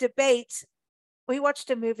have a debate. We watched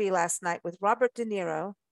a movie last night with Robert De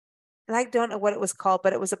Niro, and I don't know what it was called,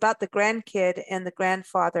 but it was about the grandkid and the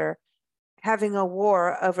grandfather having a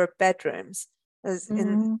war over bedrooms.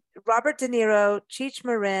 In Robert De Niro, Cheech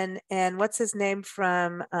Marin, and what's his name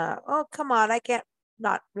from, oh, come on, I can't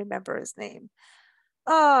not remember his name.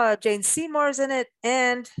 Oh, Jane Seymour's in it.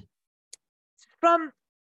 And from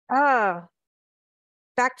Back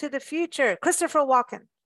to the Future, Christopher Walken.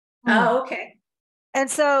 Oh, okay. And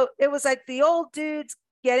so it was like the old dudes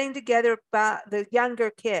getting together about the younger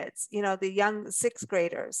kids, you know, the young sixth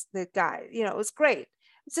graders, the guy, you know, it was great.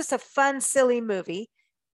 It's just a fun, silly movie.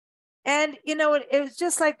 And, you know, it was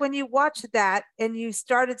just like when you watch that and you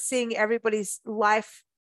started seeing everybody's life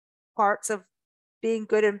parts of being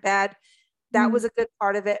good and bad, that was a good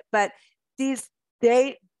part of it. But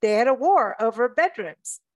they had a war over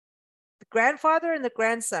bedrooms, the grandfather and the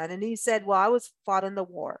grandson. And he said, well, I was fought in the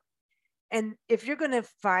war. And if you're going to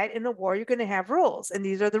fight in a war, you're going to have rules. And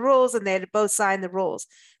these are the rules. And they had to both sign the rules.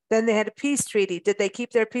 Then they had a peace treaty. Did they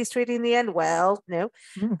keep their peace treaty in the end? Well, no.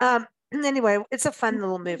 Anyway, it's a fun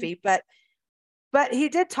little movie. But he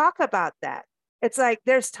did talk about that. It's like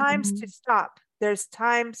there's times to stop. There's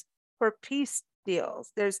times for peace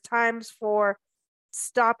deals. There's times for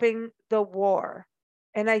stopping the war.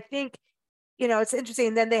 And I think, you know, it's interesting.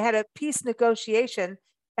 And then they had a peace negotiation.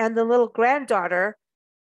 And the little granddaughter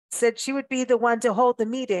said she would be the one to hold the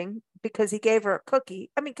meeting because he gave her a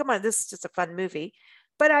cookie. I mean, come on, this is just a fun movie.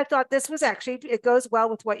 But I thought this was actually, it goes well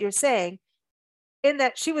with what you're saying, in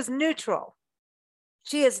that she was neutral.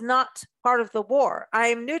 She is not part of the war. I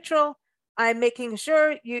am neutral. I'm making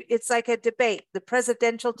sure it's like a debate, the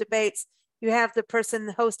presidential debates. You have the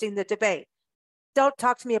person hosting the debate. Don't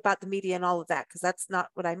talk to me about the media and all of that, because that's not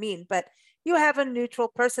what I mean. But you have a neutral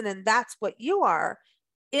person, and that's what you are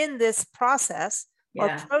in this process or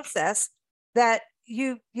process, that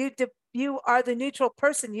you are the neutral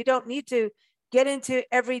person. You don't need to get into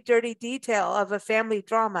every dirty detail of a family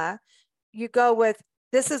drama. You go with,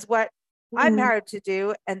 this is what I'm hired to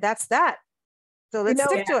do, and that's that. So let's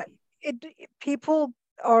stick to it. People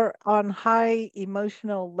are on high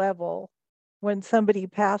emotional level when somebody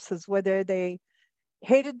passes, whether they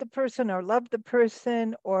hated the person or loved the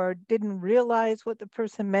person or didn't realize what the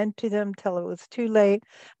person meant to them till it was too late.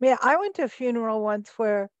 I mean, I went to a funeral once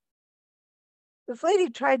where this lady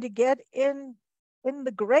tried to get in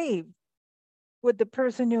the grave with the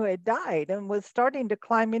person who had died and was starting to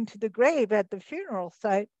climb into the grave at the funeral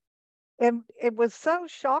site. And it was so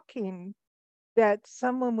shocking that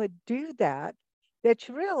someone would do that, that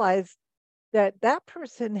you realize that that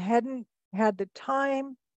person hadn't had the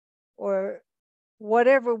time or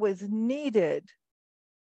whatever was needed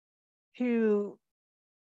to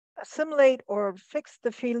assimilate or fix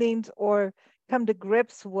the feelings or come to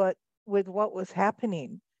grips with what was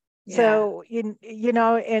happening. So you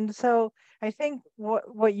know, and so I think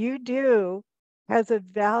what you do has a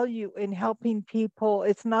value in helping people.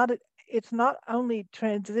 It's not only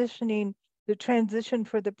transitioning, the transition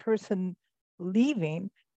for the person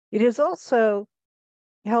leaving, it is also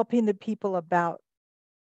helping the people about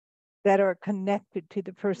that are connected to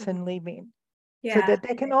the person leaving, so that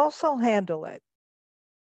they can also handle it.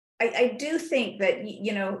 I do think that,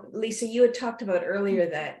 you know, Lisa, you had talked about earlier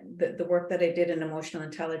that the work that I did in emotional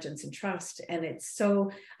intelligence and trust, and it's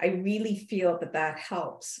so, I really feel that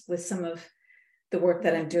helps with some of the work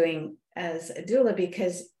that I'm doing as a doula,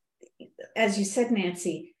 because as you said,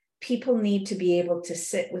 Nancy, people need to be able to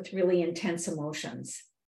sit with really intense emotions.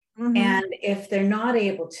 And if they're not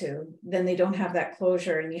able to, then they don't have that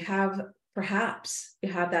closure. And you have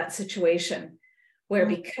that situation where,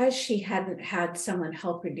 because she hadn't had someone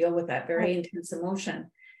help her deal with that very intense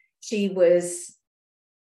emotion, she was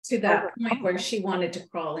to that point where she wanted to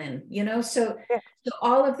crawl in, you know? So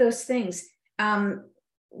all of those things.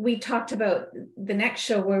 We talked about the next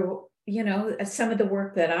show where, you know, some of the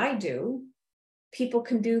work that I do, people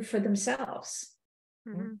can do for themselves.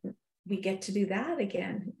 We get to do that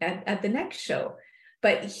again at the next show.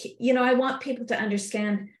 But, you know, I want people to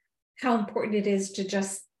understand how important it is to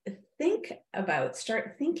just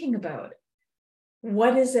start thinking about,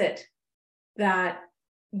 what is it that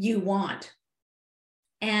you want?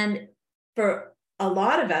 And for a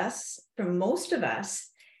lot of us, for most of us,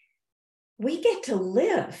 we get to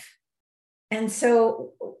live. And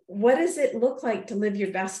so what does it look like to live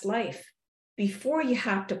your best life before you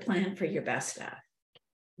have to plan for your best death?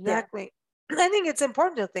 Exactly. I think it's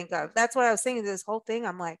important to think of. That's what I was thinking this whole thing.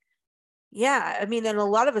 I'm like, Yeah. I mean, and a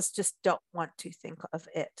lot of us just don't want to think of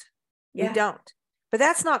it. Yeah. We don't. But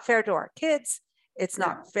that's not fair to our kids. It's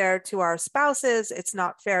not fair to our spouses. It's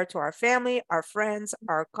not fair to our family, our friends,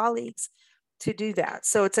 our colleagues to do that.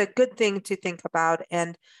 So it's a good thing to think about.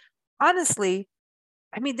 And honestly,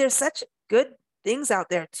 I mean, there's such good things out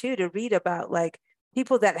there too to read about, like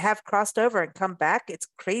people that have crossed over and come back. It's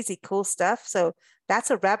crazy cool stuff. So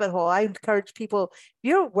that's a rabbit hole. I encourage people, if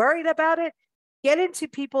you're worried about it, get into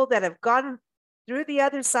people that have gone through the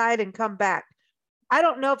other side and come back. I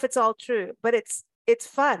don't know if it's all true, but it's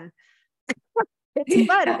fun. It's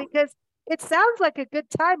fun because it sounds like a good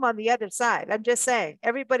time on the other side. I'm just saying,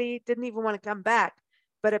 everybody didn't even want to come back,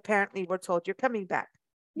 but apparently we're told you're coming back.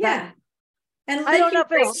 Yeah. And I don't know if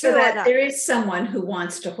it's true or not. There is someone who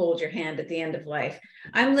wants to hold your hand at the end of life.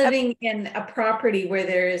 I'm living in a property where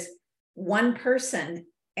there is one person,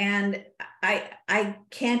 and I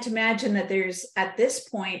can't imagine that there's at this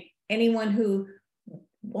point anyone who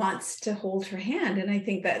wants to hold her hand. And I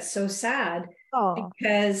think that's so sad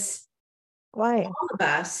because why all of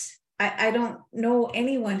us, I don't know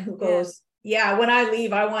anyone who goes, yeah, when I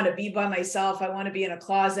leave, I want to be by myself. I want to be in a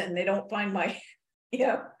closet and they don't find my,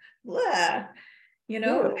 blah.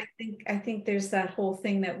 I think there's that whole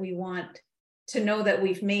thing that we want to know that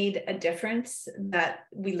we've made a difference, that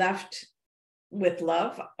we left with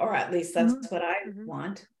love, or at least that's what I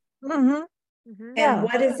want. Mm-hmm. And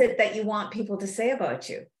what is it that you want people to say about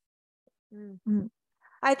you?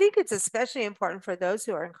 I think it's especially important for those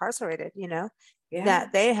who are incarcerated,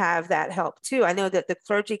 that they have that help too. I know that the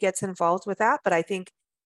clergy gets involved with that, but I think,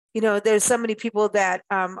 there's so many people that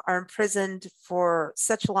are imprisoned for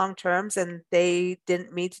such long terms and they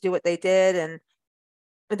didn't mean to do what they did. And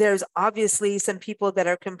there's obviously some people that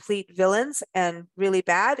are complete villains and really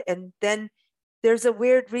bad. And then there's a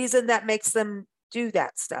weird reason that makes them do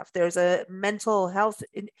that stuff. There's a mental health.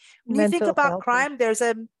 When you think about crime, there's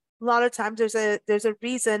a lot of times there's a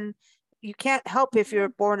reason. You can't help if you're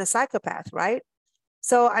born a psychopath, right?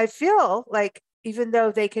 So I feel like even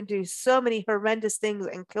though they can do so many horrendous things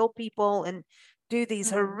and kill people and do these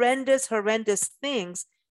horrendous things,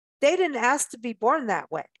 they didn't ask to be born that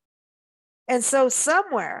way. And so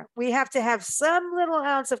somewhere we have to have some little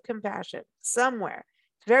ounce of compassion somewhere.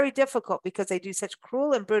 It's very difficult because they do such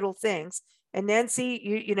cruel and brutal things. And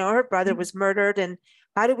Nancy, her brother was murdered. And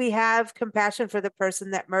how do we have compassion for the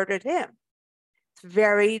person that murdered him? It's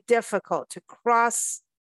very difficult to cross.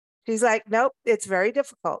 She's like, nope, it's very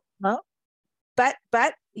difficult. No.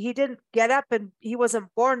 But he didn't get up, and he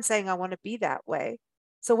wasn't born saying, I want to be that way.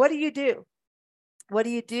 So what do you do? What do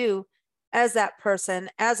you do as that person,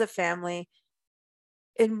 as a family?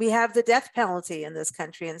 And we have the death penalty in this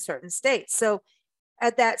country in certain states. So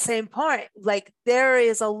at that same point, like there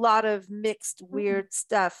is a lot of mixed, weird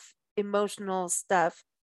stuff, emotional stuff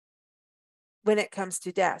when it comes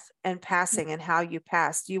to death and passing and how you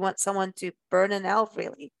pass. Do you want someone to burn in hell,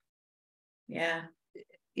 really? Yeah.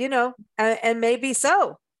 And maybe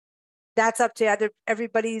so. That's up to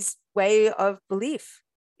everybody's way of belief,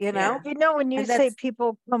 Yeah. When you say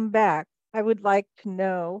people come back, I would like to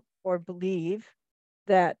know or believe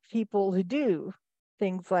that people who do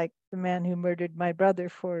things like the man who murdered my brother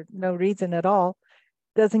for no reason at all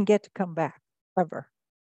doesn't get to come back ever.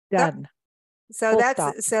 Done. So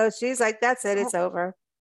so she's like, that's it. It's over.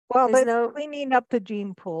 Well, that's cleaning up the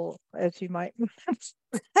gene pool, as you might.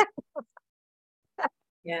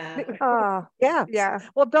 Yeah. Yeah.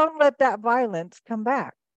 Well, don't let that violence come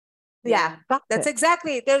back. Yeah. That's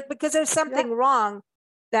exactly there, because there's something wrong.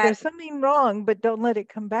 There's something wrong, but don't let it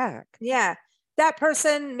come back. Yeah. That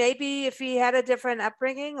person, maybe if he had a different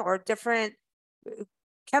upbringing or different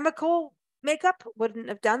chemical makeup, wouldn't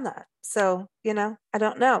have done that. So, I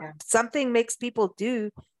don't know. Yeah. Something makes people do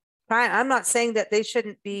crime. I'm not saying that they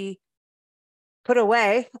shouldn't be put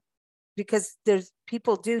away, because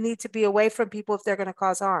people do need to be away from people if they're going to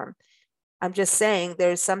cause harm. I'm just saying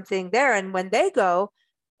there's something there. And when they go,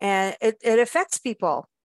 and it affects people,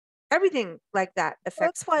 everything like that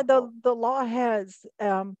affects people. That's why the law has,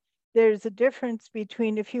 there's a difference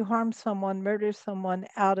between if you harm someone, murder someone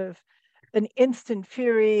out of an instant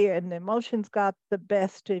fury and the emotions got the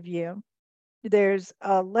best of you, there's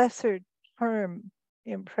a lesser term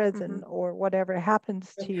in prison or whatever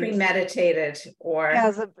happens to you. Premeditated or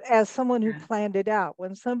as someone who planned it out.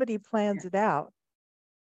 When somebody plans it out,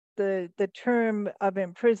 the term of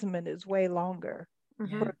imprisonment is way longer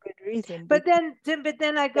for a good reason. But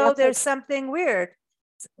then I go, there's something weird.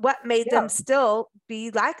 What made them still be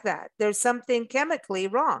like that? There's something chemically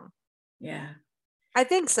wrong. Yeah. I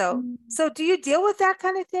think so. So do you deal with that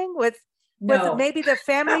kind of thing with maybe the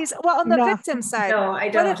families? Well, on the victim side. No, I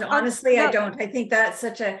don't. Honestly, I don't. I think that's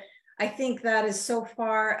I think that is so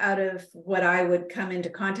far out of what I would come into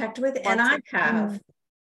contact with. And I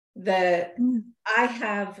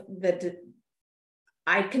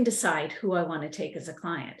can decide who I want to take as a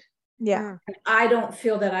client. Yeah. I don't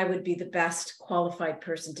feel that I would be the best qualified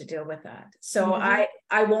person to deal with that. So I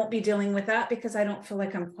won't be dealing with that because I don't feel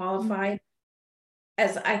like I'm qualified.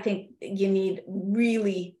 As I think you need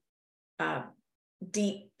really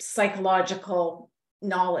deep psychological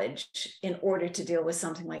knowledge in order to deal with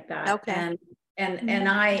something like that. Okay. And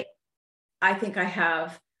I think I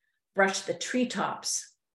have brushed the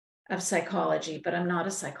treetops of psychology, but I'm not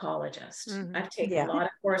a psychologist. I've taken a lot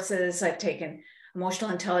of courses. I've taken emotional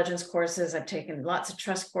intelligence courses. I've taken lots of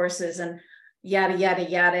trust courses and yada, yada,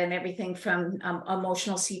 yada, and everything from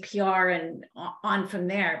emotional CPR and on from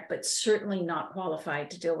there, but certainly not qualified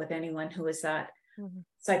to deal with anyone who is that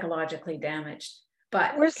psychologically damaged.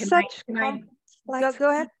 But we're such go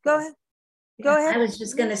ahead. I was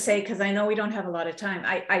just going to say, because I know we don't have a lot of time,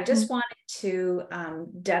 I just wanted to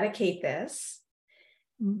dedicate this.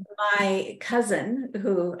 My cousin,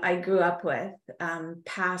 who I grew up with,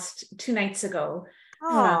 passed 2 nights ago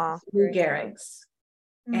from Lou Gehrig's.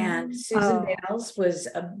 And Susan Bales was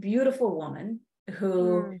a beautiful woman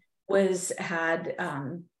who had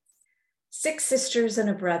 6 sisters and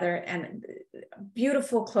a brother and a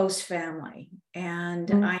beautiful close family. And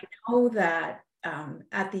I know that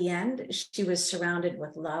at the end, she was surrounded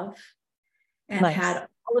with love and had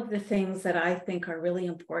all of the things that I think are really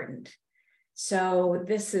important. So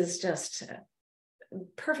this is just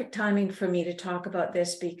perfect timing for me to talk about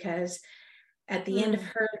this, because at the end of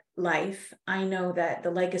her life, I know that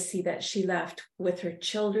the legacy that she left with her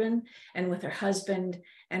children and with her husband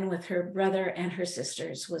and with her brother and her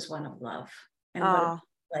sisters was one of love. And what a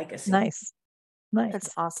legacy. Nice.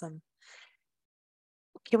 That's awesome.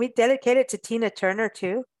 Can we dedicate it to Tina Turner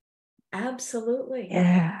too? Absolutely.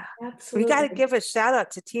 Yeah. Absolutely. We got to give a shout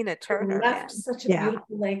out to Tina Turner. Left such a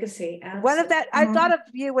beautiful legacy. Absolutely. One of that, I thought of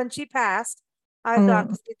you when she passed. I thought,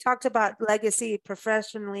 because we talked about legacy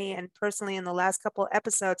professionally and personally in the last couple of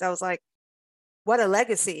episodes, I was like, what a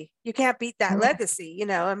legacy. You can't beat that legacy. You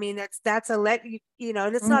know, I mean, that's a you know,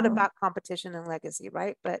 and it's not about competition and legacy,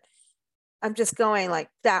 right? But I'm just going like,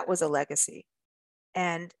 that was a legacy.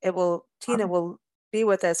 And Tina will be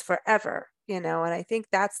with us forever, you know, and I think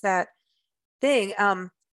that's that thing.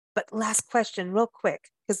 But last question real quick,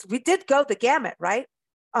 because we did go the gamut, right?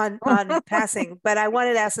 On passing, but I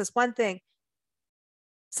wanted to ask this one thing.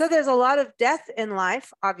 So there's a lot of death in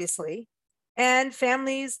life, obviously, and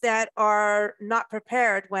families that are not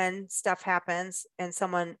prepared when stuff happens and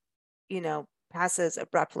someone, you know, passes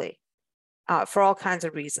abruptly for all kinds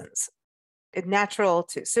of reasons, natural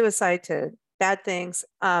to suicide to bad things.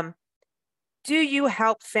 Do you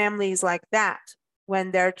help families like that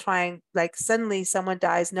when they're trying, like suddenly someone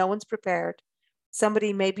dies, no one's prepared,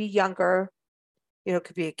 somebody may be younger, you know, it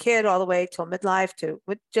could be a kid all the way till midlife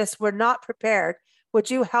we're not prepared. Would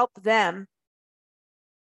you help them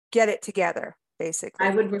get it together, basically?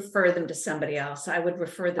 I would refer them to somebody else. I would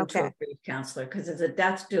refer them to a grief counselor, because as a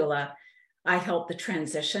death doula, I help the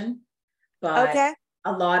transition. But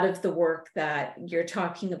a lot of the work that you're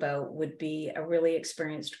talking about would be a really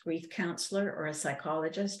experienced grief counselor or a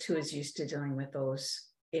psychologist who is used to dealing with those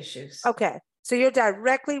issues. Okay. So you're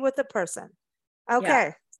directly with the person.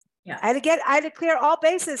 Okay. Yeah. I had to clear all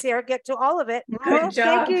bases here, get to all of it. Good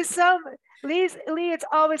job. Thank you so much. Lee, it's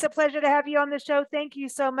always a pleasure to have you on the show. Thank you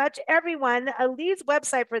so much. Everyone, Lee's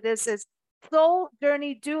website for this is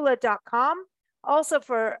souljourneydoula.com. Also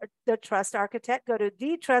for the Trust Architect, go to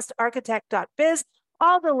thetrustarchitect.biz.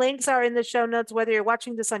 All the links are in the show notes, whether you're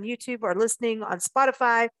watching this on YouTube or listening on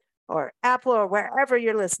Spotify or Apple or wherever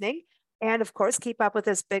you're listening. And of course, keep up with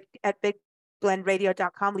us at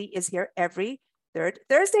bigblendradio.com. Lee is here every third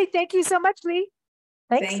Thursday. Thank you so much, Lee.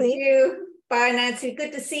 Thanks, Thank you. Bye, Nancy.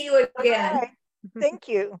 Good to see you again. Bye. Thank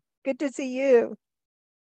you. Good to see you.